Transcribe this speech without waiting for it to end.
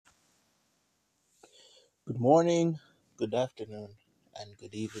Good morning, good afternoon, and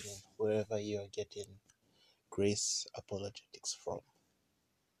good evening, wherever you're getting Grace Apologetics from.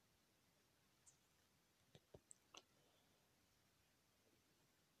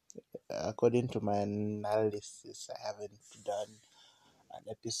 According to my analysis, I haven't done an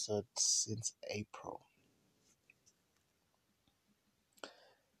episode since April,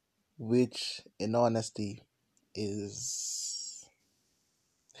 which, in honesty, is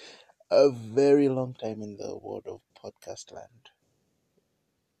a very long time in the world of podcast land.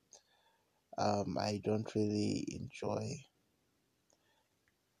 I don't really enjoy.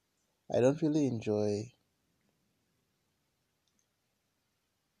 I don't really enjoy.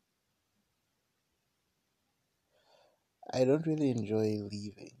 I don't really enjoy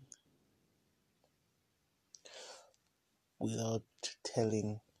leaving without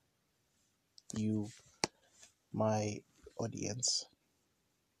telling you, my audience.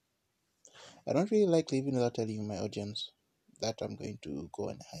 I don't really like leaving without telling my audience that I'm going to go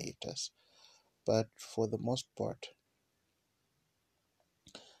on hiatus. But for the most part,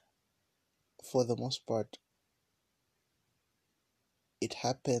 it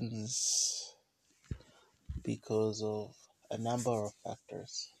happens because of a number of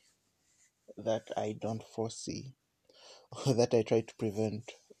factors that I don't foresee or that I try to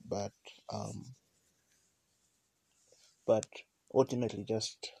prevent, but um, but ultimately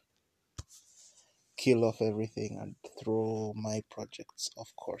just kill off everything and throw my projects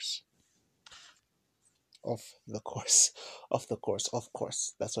off course. Off the course. Off the course. Of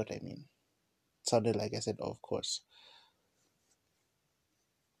course. That's what I mean. Sounded like I said, of course.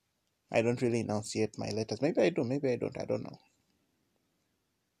 I don't really enunciate my letters. Maybe I do, maybe I don't. I don't know.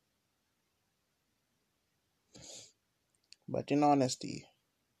 But in honesty,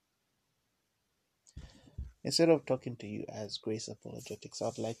 instead of talking to you as Grace Apologetics,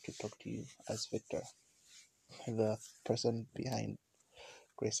 I'd like to talk to you as Victor, the person behind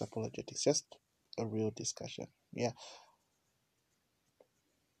Grace Apologetics. Just a real discussion. Yeah,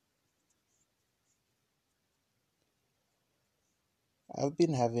 I've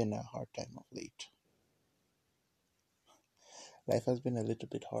been having a hard time of late. Life has been a little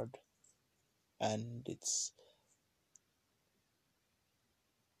bit hard, and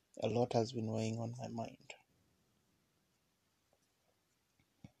a lot has been weighing on my mind.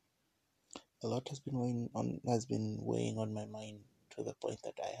 A lot has been weighing on my mind to the point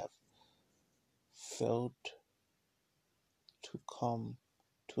that I have felt to come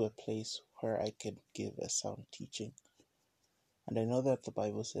to a place where I can give a sound teaching. And I know that the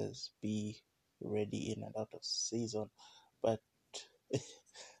Bible says, be ready in and out of season, but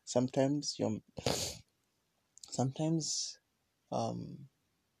sometimes sometimes um,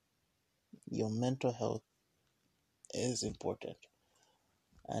 your mental health is important.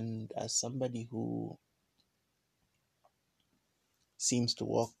 And as somebody who seems to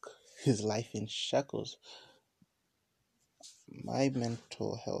walk his life in shackles, my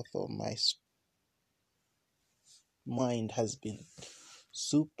mental health or my mind has been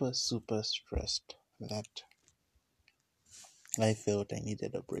super, super stressed that I felt I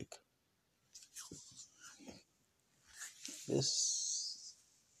needed a break. This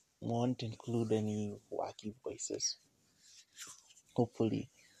won't include any wacky voices. Hopefully,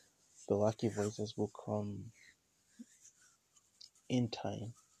 the wacky voices will come in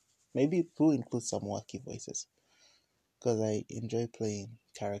time. Maybe it will include some wacky voices because I enjoy playing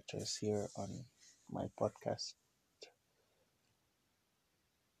characters here on my podcast.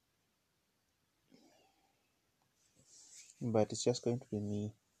 But it's just going to be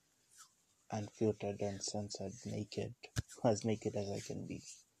me, unfiltered, uncensored, naked as I can be.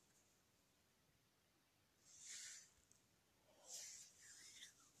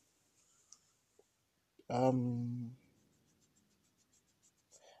 Um,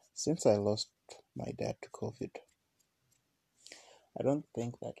 since I lost my dad to COVID, I don't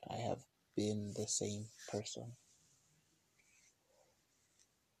think that I have been the same person.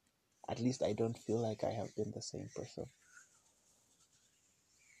 At least I don't feel like I have been the same person.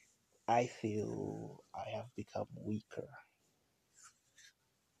 I feel I have become weaker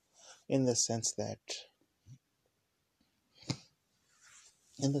in the sense that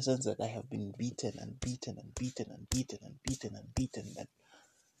I have been beaten and beaten and beaten and beaten and beaten and beaten that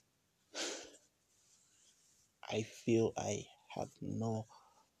I feel I have no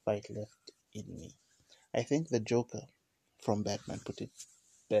fight left in me. I think the Joker from Batman put it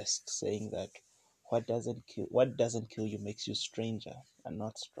best, saying that what doesn't kill you makes you stranger and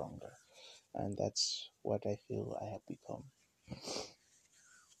not stronger. And that's what I feel I have become.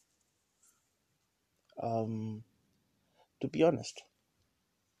 To be honest,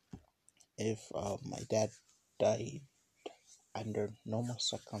 if my dad died under normal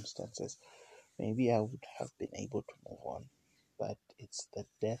circumstances, maybe I would have been able to move on. But it's the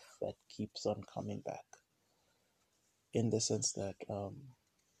death that keeps on coming back, in the sense that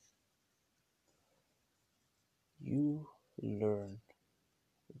you learn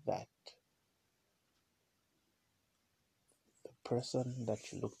that the person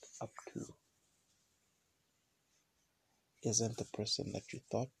that you looked up to isn't the person that you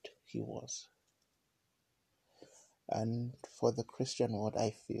thought he was. And for the Christian world,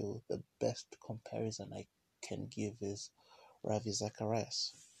 I feel the best comparison I can give is Ravi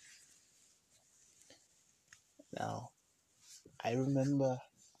Zacharias. Now, I remember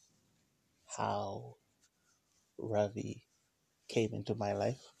how Ravi came into my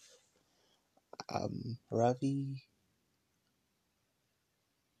life.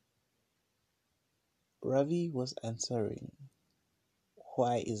 Ravi was answering,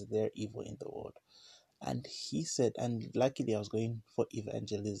 why is there evil in the world? And he said, and luckily I was going for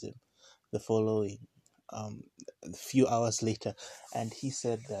evangelism the following a few hours later, and he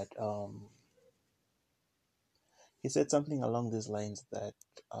said that he said something along these lines that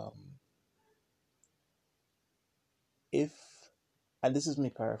if, and this is me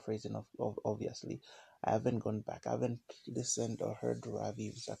paraphrasing of obviously, I haven't gone back, I haven't listened or heard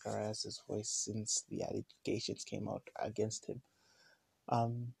Ravi Zacharias' voice since the allegations came out against him.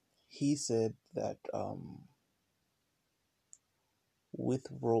 He said that with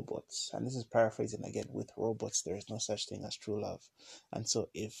robots, and this is paraphrasing again, with robots there is no such thing as true love. And so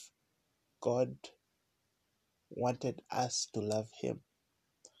if God wanted us to love him,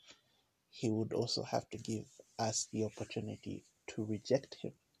 he would also have to give us the opportunity to reject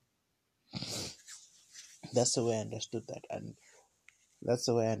him. That's the way I understood that, and that's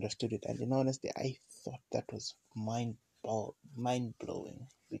the way I understood it. And in honesty, I thought that was mind blowing,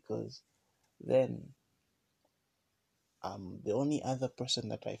 because then the only other person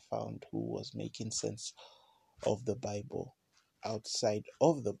that I found who was making sense of the Bible outside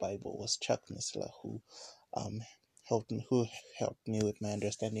of the Bible was Chuck Missler, who helped me with my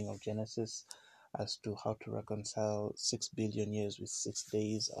understanding of Genesis as to how to reconcile 6 billion years with 6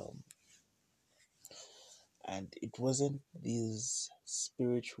 days. And it wasn't these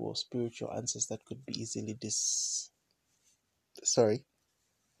spiritual answers that could be easily these spiritual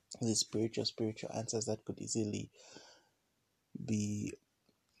answers that could easily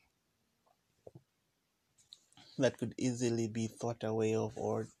be thought away of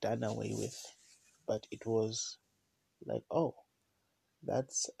or done away with. But it was like, oh,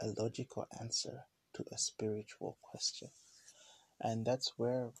 that's a logical answer to a spiritual question. And that's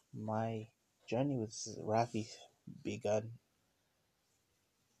where my journey with Ravi began.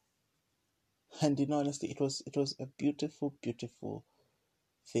 And in honesty, it was a beautiful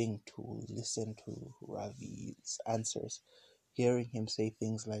thing to listen to Ravi's answers, hearing him say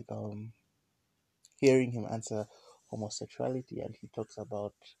things like hearing him answer homosexuality, and he talks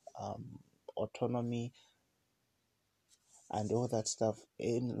about autonomy and all that stuff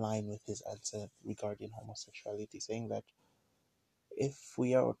in line with his answer regarding homosexuality, saying that if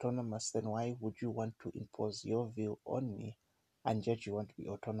we are autonomous, then why would you want to impose your view on me, and yet you want to be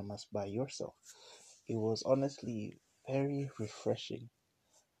autonomous by yourself? It was honestly very refreshing.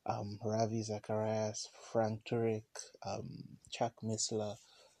 Ravi Zacharias, Frank Turek, Chuck Missler,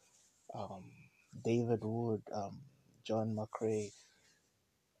 David Wood, John McRae,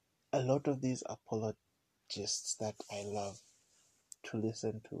 a lot of these apologists that I love to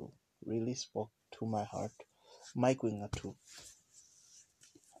listen to really spoke to my heart. Mike Winger too.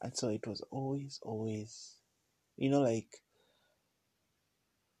 And so it was always, like,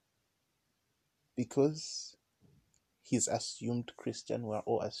 because he's assumed Christian, we're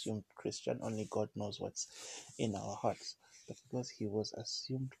all assumed Christian, only God knows what's in our hearts. But because he was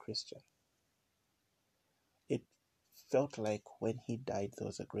assumed Christian, it felt like when he died, there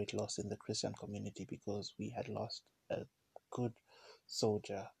was a great loss in the Christian community, because we had lost a good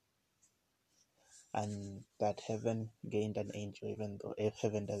soldier, and that heaven gained an angel, even though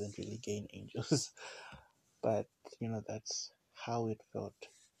heaven doesn't really gain angels. But, that's how it felt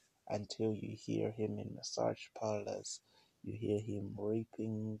until you hear him in massage parlors. You hear him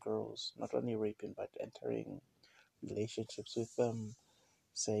raping girls, not only raping, but entering relationships with them,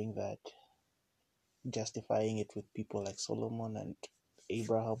 saying that, justifying it with people like Solomon and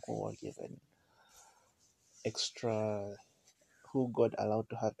Abraham, who were given extra, who God allowed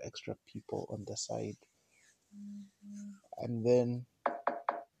to have extra people on the side. And then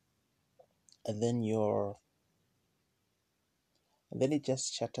it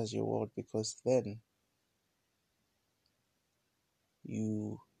just shatters your world, because then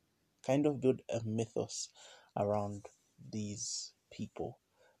you kind of build a mythos around these people.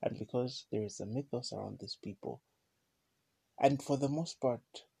 And because there is a mythos around these people, and for the most part,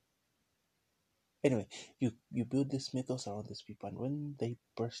 anyway, you build this mythos around these people, and when they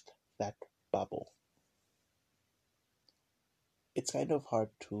burst that bubble, it's kind of hard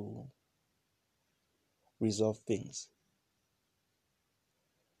to resolve things.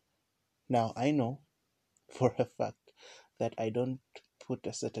 Now, I know for a fact that I don't put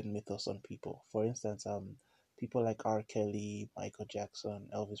a certain mythos on people. For instance, people like R. Kelly, Michael Jackson,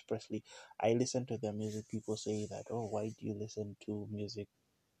 Elvis Presley. I listen to their music. People say that, oh, why do you listen to music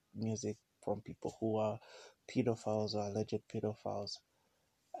from people who are pedophiles or alleged pedophiles?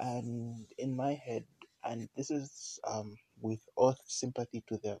 And in my head, and this is with all sympathy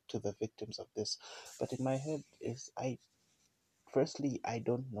to the victims of this, but in my head is I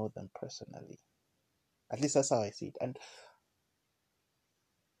don't know them personally. At least that's how I see it, and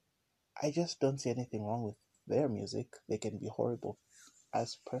I just don't see anything wrong with their music. They can be horrible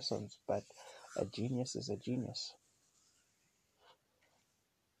as persons, but a genius is a genius.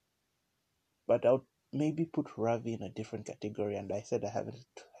 But I would maybe put Ravi in a different category, and I said I haven't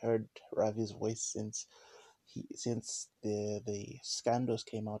heard Ravi's voice since the scandals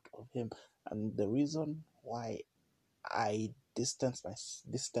came out of him, and the reason why I distanced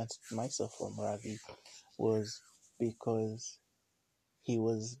myself from Ravi was because he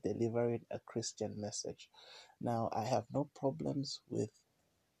was delivering a Christian message. Now, I have no problems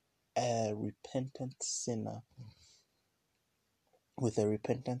a repentant sinner, with a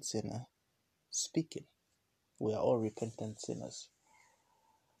repentant sinner speaking. We are all repentant sinners.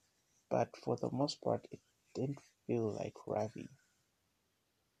 But for the most part, it didn't feel like Ravi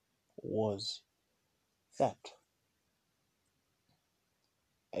was that.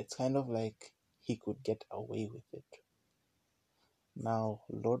 It's kind of like he could get away with it. Now,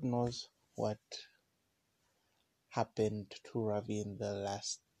 Lord knows what happened to Ravi in the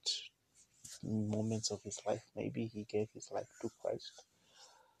last moments of his life. Maybe he gave his life to Christ.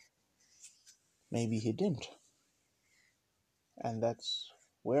 Maybe he didn't. And that's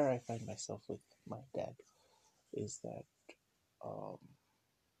where I find myself with my dad, is that, um,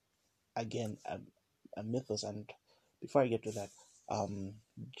 again, a mythos. And before I get to that, um,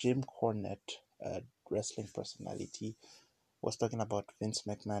 Jim Cornette, a wrestling personality, was talking about Vince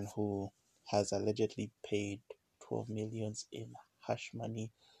McMahon, who has allegedly paid 12 millions in hush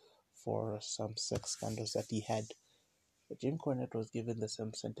money for some sex scandals that he had. But Jim Cornette was given the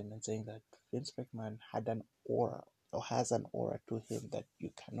same sentiment, saying that Vince McMahon had an aura, or has an aura to him, that you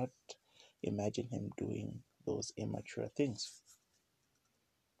cannot imagine him doing those immature things.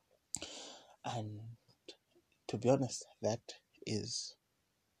 And to be honest, that is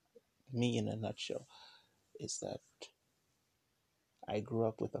me in a nutshell. Is that I grew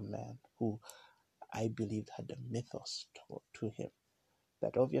up with a man who I believed had a mythos to him.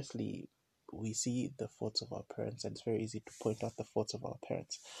 That obviously we see the faults of our parents, and it's very easy to point out the faults of our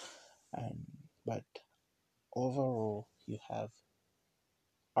parents. But overall, you have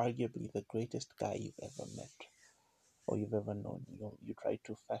arguably the greatest guy you've ever met or you've ever known. You try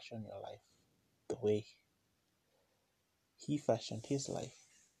to fashion your life the way he fashioned his life.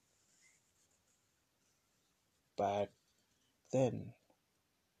 But then,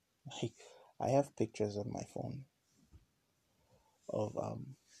 like, I have pictures on my phone of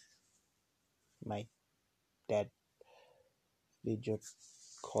my dad video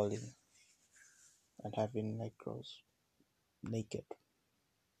calling and having like girls naked,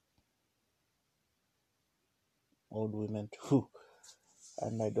 old women too,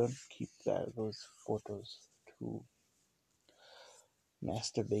 and I don't keep those photos to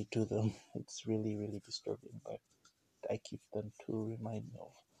masturbate to them. It's really, really disturbing, but I keep them to remind me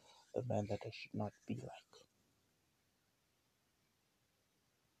of the man that I should not be like.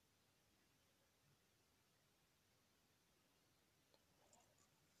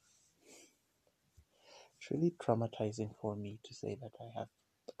 It's really traumatizing for me to say that I have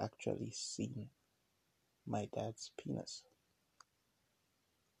actually seen my dad's penis.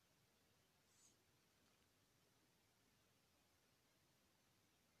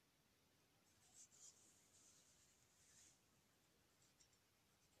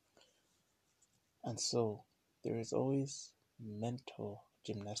 And so there is always mental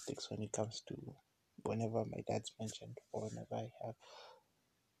gymnastics when it comes to whenever my dad's mentioned or whenever I have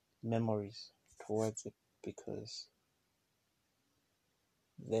memories towards it, because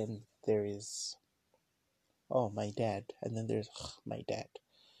then there is, oh, my dad, and then there's my dad.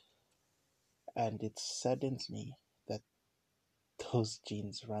 And it saddens me that those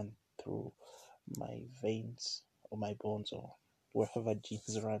genes run through my veins or my bones or wherever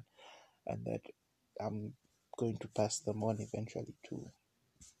genes run. and that I'm going to pass them on eventually to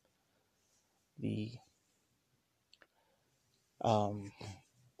the um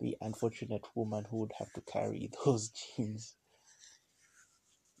the unfortunate woman who would have to carry those genes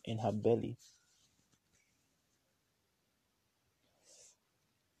in her belly.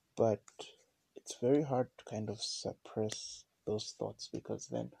 But it's very hard to kind of suppress those thoughts, because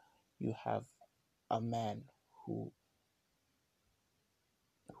then you have a man who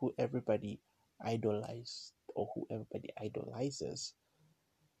everybody idolized, or who everybody idolizes,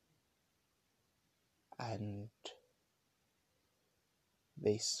 and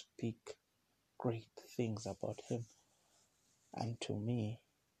they speak great things about him, and to me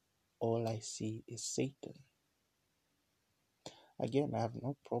all I see is Satan. Again, I have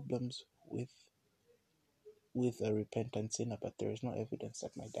no problems with a repentant sinner, but there is no evidence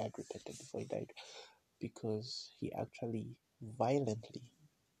that my dad repented before he died, because he actually violently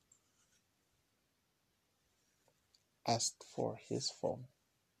asked for his phone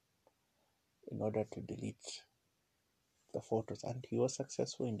in order to delete the photos, and he was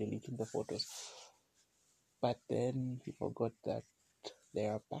successful in deleting the photos. But then he forgot that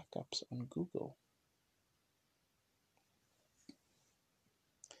there are backups on Google,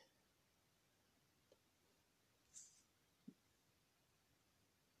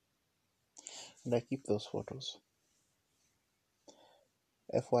 and I keep those photos.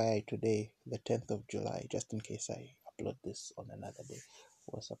 FYI, today, the 10th of July, just in case I upload this on another day,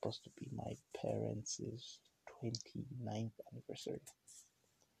 was supposed to be my parents' 29th anniversary.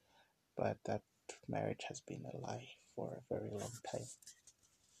 But that marriage has been a lie for a very long time.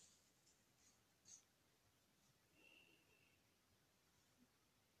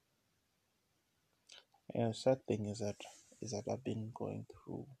 And the sad thing is that I've been going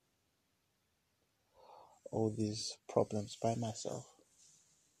through all these problems by myself,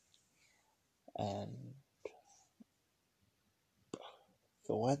 and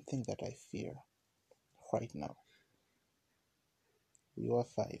the one thing that I fear right now, we were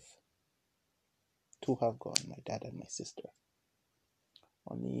five. Two have gone, my dad and my sister.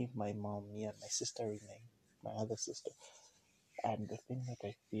 Only my mom, me, and my sister remain, my other sister. And the thing that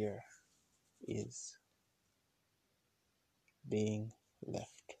I fear is being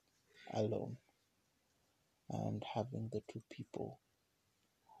left alone and having the two people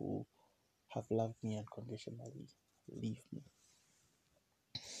who have loved me unconditionally leave me.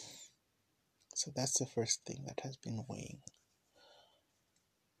 So that's the first thing that has been weighing.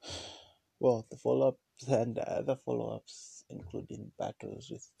 Well, the follow-ups and other follow-ups, including battles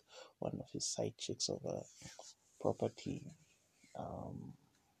with one of his side chicks over property.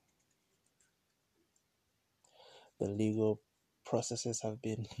 The legal processes have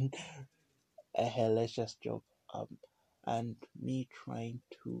been a hellacious job, and me trying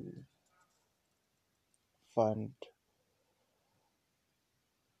to fund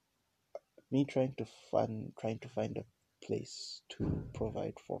trying to find a place to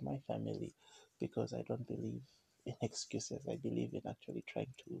provide for my family, because I don't believe in excuses. I believe in actually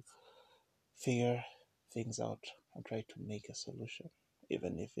trying to figure things out and try to make a solution,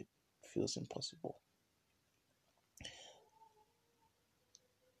 even if it feels impossible.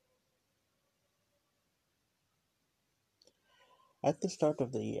 At the start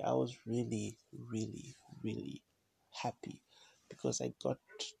of the year, I was really, really, really happy, because I got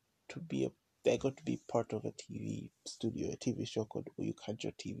to be part of a TV studio, a TV show called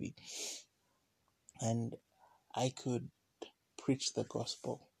Uyukajo TV, and I could preach the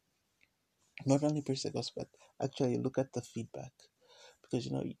gospel. Not only preach the gospel, but actually look at the feedback, because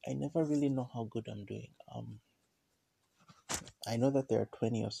I never really know how good I'm doing. I know that there are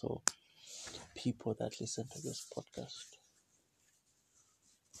 20 or so people that listen to this podcast.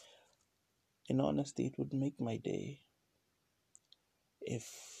 In honesty, it would make my day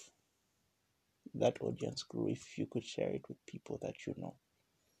if that audience grew, if you could share it with people that you know.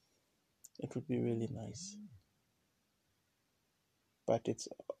 It would be really nice. But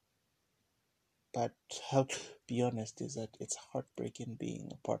how to be honest is that it's heartbreaking being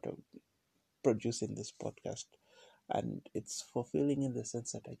a part of producing this podcast, and it's fulfilling in the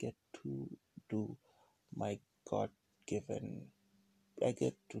sense that I get to do my God given I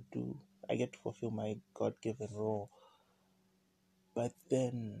get to fulfill my God given role. But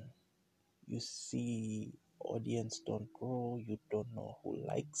then you see audience don't grow, you don't know who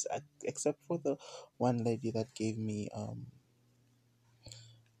likes, except for the one lady that gave me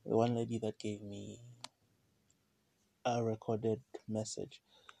a recorded message.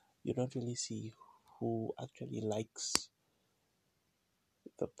 You don't really see who actually likes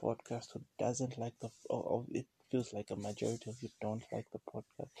the podcast, who doesn't like or it feels like a majority of you don't like the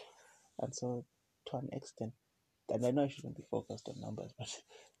podcast. And so, to an extent, and I know I shouldn't be focused on numbers, but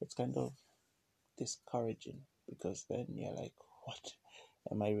it's kind of discouraging because then you're like, what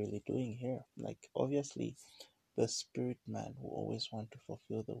am I really doing here? Like, obviously, the spirit man will always want to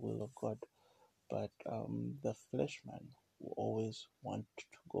fulfill the will of God, but the flesh man will always want to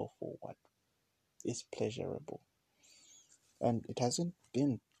go for what is pleasurable. And it hasn't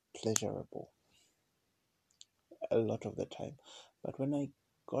been pleasurable a lot of the time. But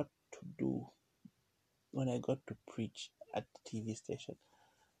got to do, when I got to preach at the TV station,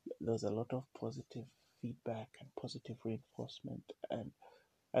 there was a lot of positive feedback and positive reinforcement. And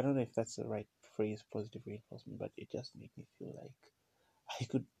I don't know if that's the right phrase, positive reinforcement, but it just made me feel like I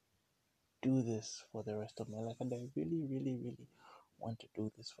could do this for the rest of my life. And I really, really, really want to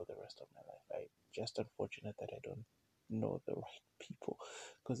do this for the rest of my life. I just unfortunate that I don't know the right people,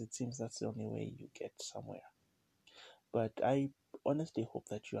 because it seems that's the only way you get somewhere. But I honestly hope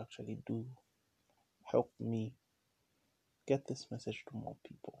that you actually do help me get this message to more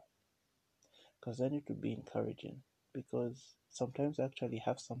people, because then it would be encouraging. Because sometimes I actually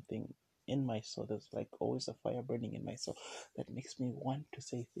have something in my soul, there's like always a fire burning in my soul that makes me want to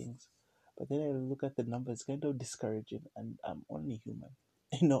say things, but then I look at the numbers, kind of discouraging, and I'm only human.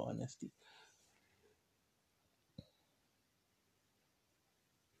 In all honesty,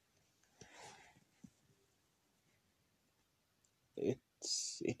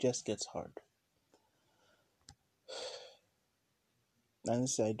 it just gets hard. And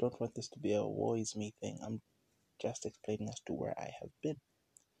I don't want this to be a woe is me thing. I'm just explaining as to where I have been.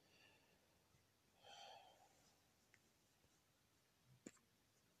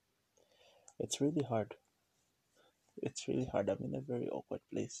 It's really hard. It's really hard. I'm in a very awkward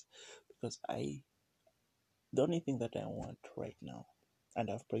place because the only thing that I want right now, and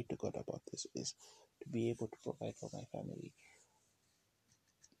I've prayed to God about this, is to be able to provide for my family.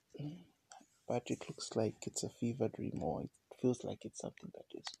 But it looks like it's a fever dream, or it feels like it's something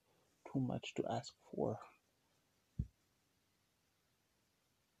that is too much to ask for.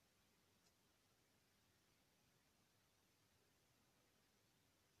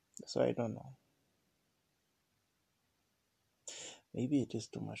 So I don't know. Maybe it is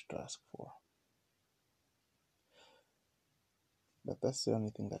too much to ask for. But that's the only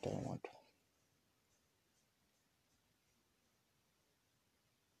thing that I want.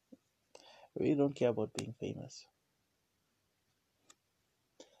 I really don't care about being famous.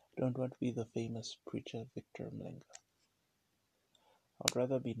 I don't want to be the famous preacher Victor Mlenga. I'd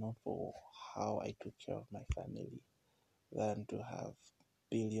rather be known for how I took care of my family than to have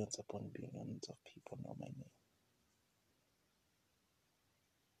billions upon billions of people know my name.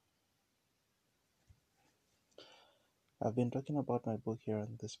 I've been talking about my book here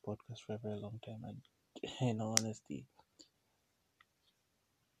on this podcast for a very long time, and in all honesty,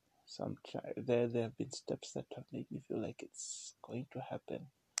 there have been steps that have made me feel like it's going to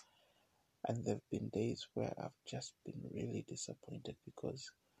happen, and there have been days where I've just been really disappointed because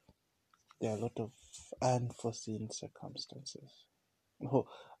there are a lot of unforeseen circumstances. Oh,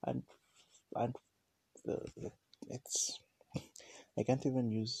 and and it's I can't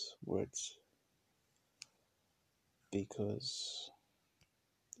even use words, because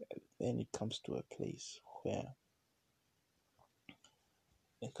then it comes to a place where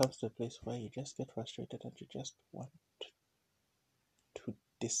you just get frustrated and you just want to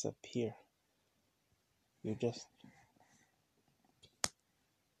disappear. You just,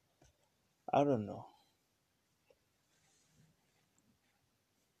 I don't know.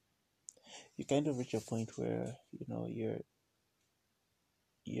 You kind of reach a point where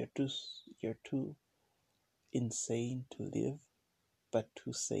you're too you're too insane to live, but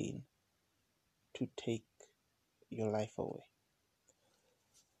too sane to take your life away.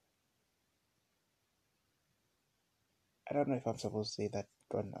 I don't know if I'm supposed to say that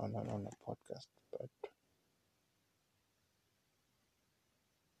on a podcast, but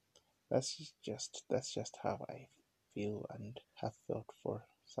that's just how I feel and have felt for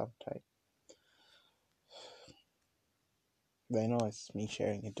some time. I know it's me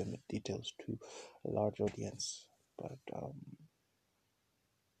sharing intimate details to a large audience, but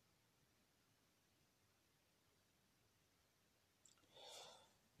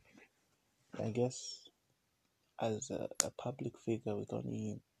I guess as a public figure with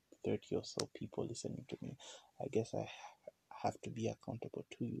only 30 or so people listening to me, I guess I have to be accountable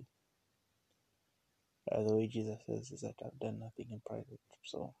to you. The way Jesus says is that I've done nothing in private,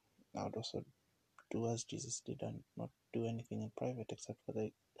 so I would also do as Jesus did and not do anything in private except for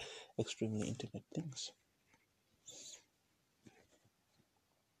the extremely intimate things.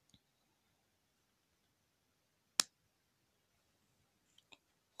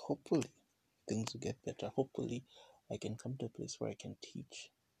 hopefully things will get better. Hopefully I can come to a place where I can teach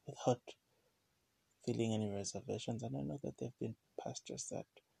without feeling any reservations. And I know that there have been pastors that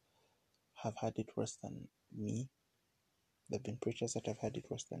have had it worse than me. There have been preachers that have had it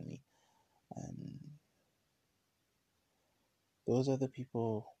worse than me. And those are the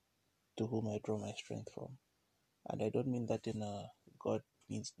people to whom I draw my strength from. And I don't mean that in a God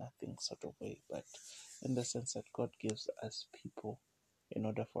means nothing sort of way, but in the sense that God gives us people in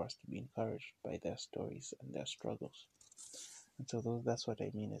order for us to be encouraged by their stories and their struggles. And so that's what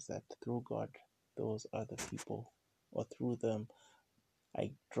I mean, is that through God, those are the people, or through them,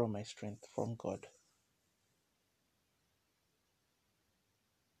 I draw my strength from God.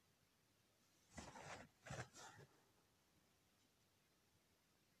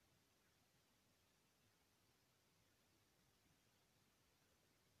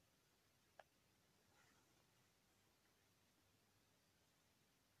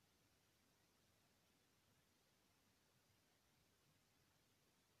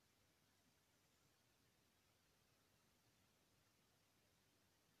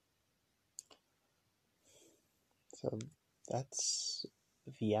 So that's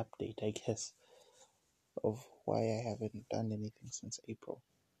the update, I guess, of why I haven't done anything since April.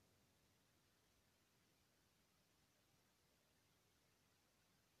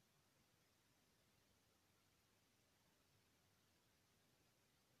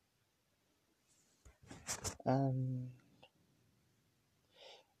 And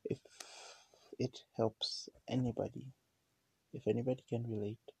if it helps anybody, if anybody can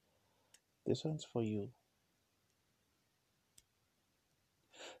relate, this one's for you.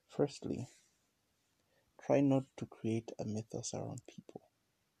 Firstly, try not to create a mythos around people.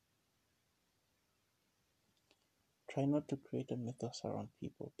 Try not to create a mythos around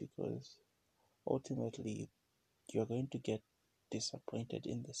people, because ultimately you're going to get disappointed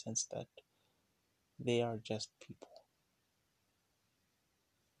in the sense that they are just people.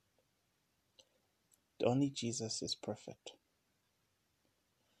 Only Jesus is perfect.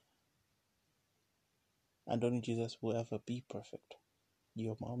 And only Jesus will ever be perfect.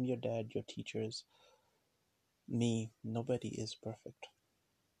 Your mom, your dad, your teachers, me, nobody is perfect.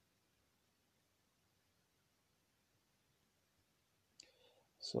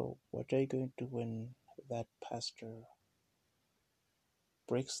 So what are you going to do when that pastor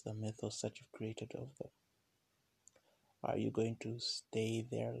breaks the mythos that you've created of them? Are you going to stay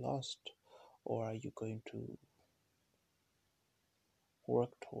there lost? Or are you going to work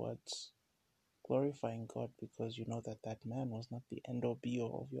towards glorifying God, because you know that that man was not the end or be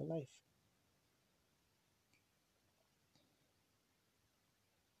all of your life?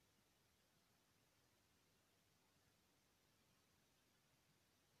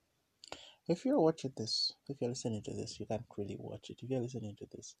 If you're watching this, if you're listening to this, you can't really watch it. If you're listening to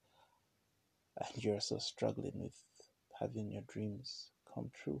this and you're so struggling with having your dreams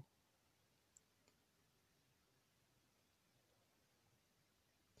come true,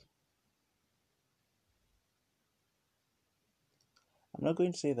 I'm not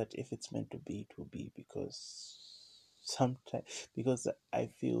going to say that if it's meant to be, it will be, because sometimes, because I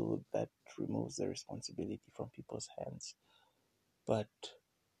feel that removes the responsibility from people's hands. But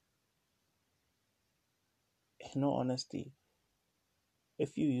in all honesty,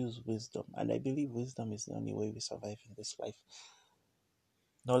 if you use wisdom, and I believe wisdom is the only way we survive in this life,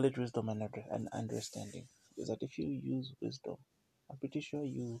 knowledge, wisdom, and understanding, is that if you use wisdom, I'm pretty sure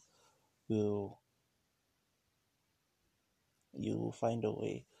will you will find a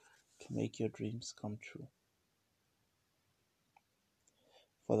way to make your dreams come true.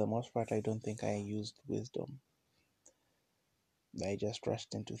 For the most part, I don't think I used wisdom. I just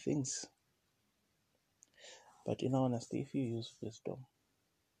rushed into things. But in honesty, if you use wisdom,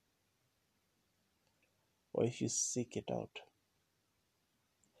 or if you seek it out,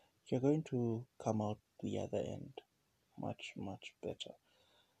 you're going to come out the other end much, much better.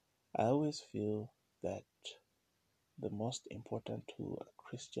 I always feel that the most important tool a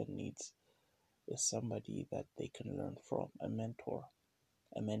Christian needs is somebody that they can learn from, a mentor,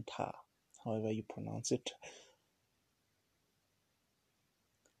 a mentor, however you pronounce it.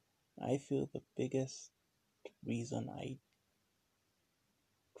 I feel the biggest reason I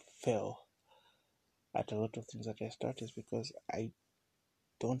fail at a lot of things that I start is because I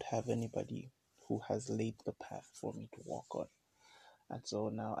don't have anybody who has laid the path for me to walk on. And so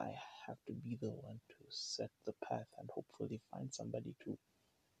now I have to be the one to set the path and hopefully find somebody to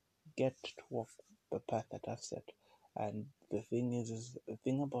get to walk the path that I've set. And the thing is the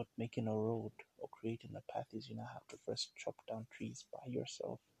thing about making a road or creating a path is you now have to first chop down trees by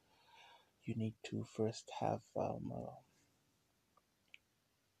yourself. You need to first have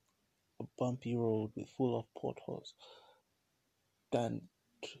bumpy road with full of potholes than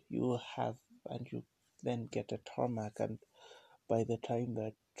you have, and you then get a tarmac, and by the time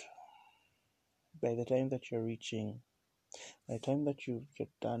that by the time that you're reaching by the time that you're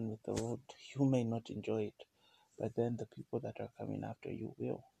done with the road, you may not enjoy it, but then the people that are coming after you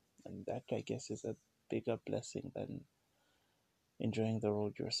will. And that, I guess, is a bigger blessing than enjoying the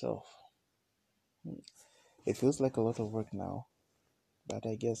road yourself. It feels like a lot of work now, but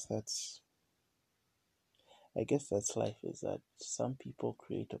I guess that's life, is that some people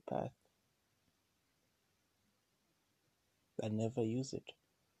create a path and never use it,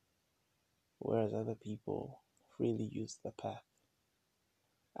 whereas other people freely use the path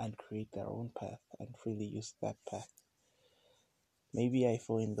and create their own path and freely use that path. Maybe I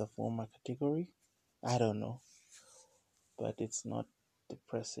fall in the former category. I don't know. But it's not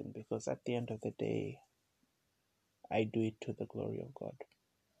depressing, because at the end of the day, I do it to the glory of God.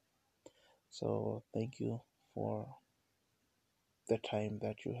 So thank you for the time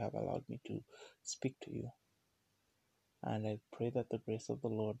that you have allowed me to speak to you. And I pray that the grace of the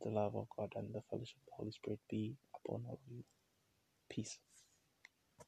Lord, the love of God, and the fellowship of the Holy Spirit be upon all of you. Peace.